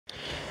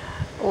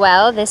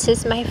Well, this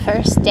is my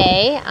first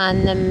day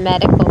on the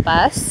medical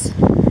bus,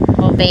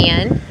 or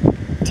van,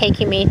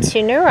 taking me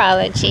to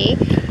neurology.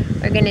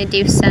 We're going to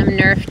do some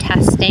nerve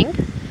testing,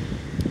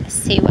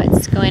 see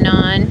what's going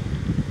on.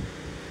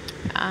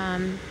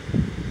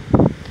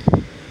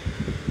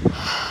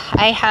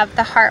 I have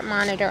the heart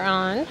monitor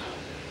on.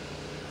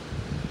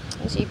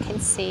 As you can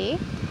see,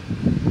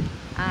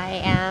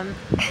 I am,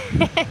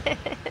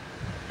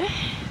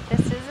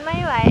 this is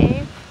my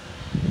life.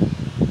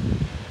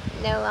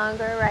 No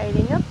longer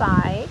riding a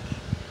bike.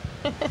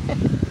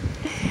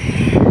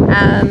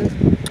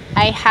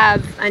 I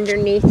have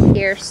underneath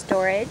here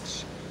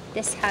storage.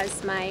 This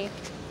has my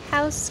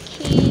house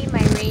key,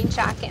 my rain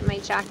jacket, my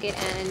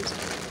jacket, and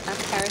a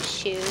pair of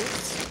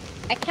shoes.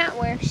 I can't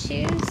wear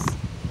shoes,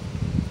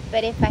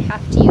 but if I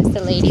have to use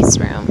the ladies'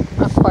 room,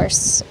 of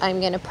course, I'm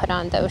going to put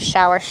on those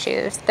shower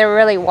shoes. They're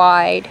really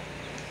wide.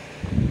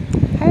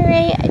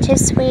 Alright,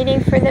 just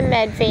waiting for the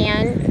med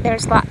van.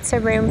 There's lots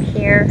of room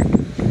here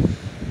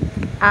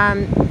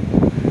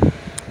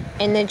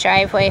in the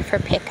driveway for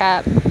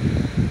pickup.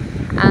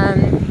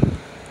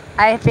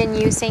 I've been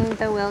using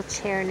the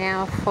wheelchair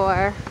now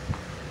for,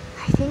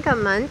 I think, a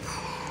month.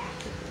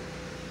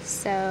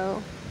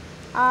 So,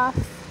 off,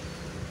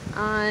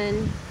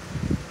 on,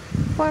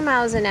 4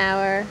 miles an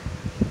hour,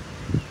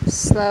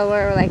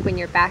 slower, like when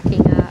you're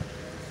backing up.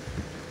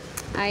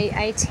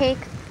 I take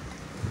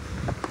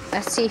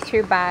a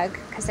see-through bag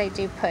because I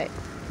do put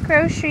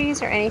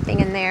groceries or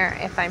anything in there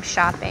if I'm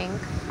shopping.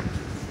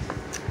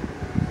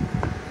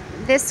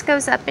 This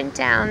goes up and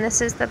down.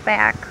 This is the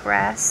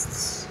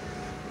backrest.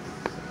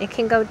 It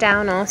can go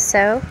down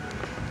also.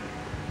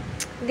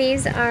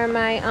 These are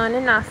my on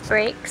and off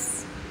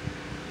brakes.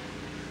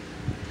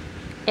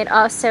 It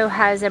also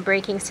has a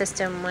braking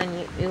system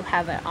when you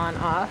have it on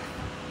off.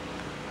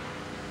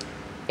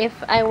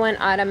 If I want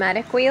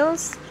automatic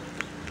wheels,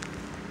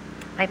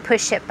 I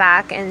push it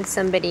back and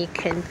somebody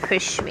can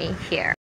push me here.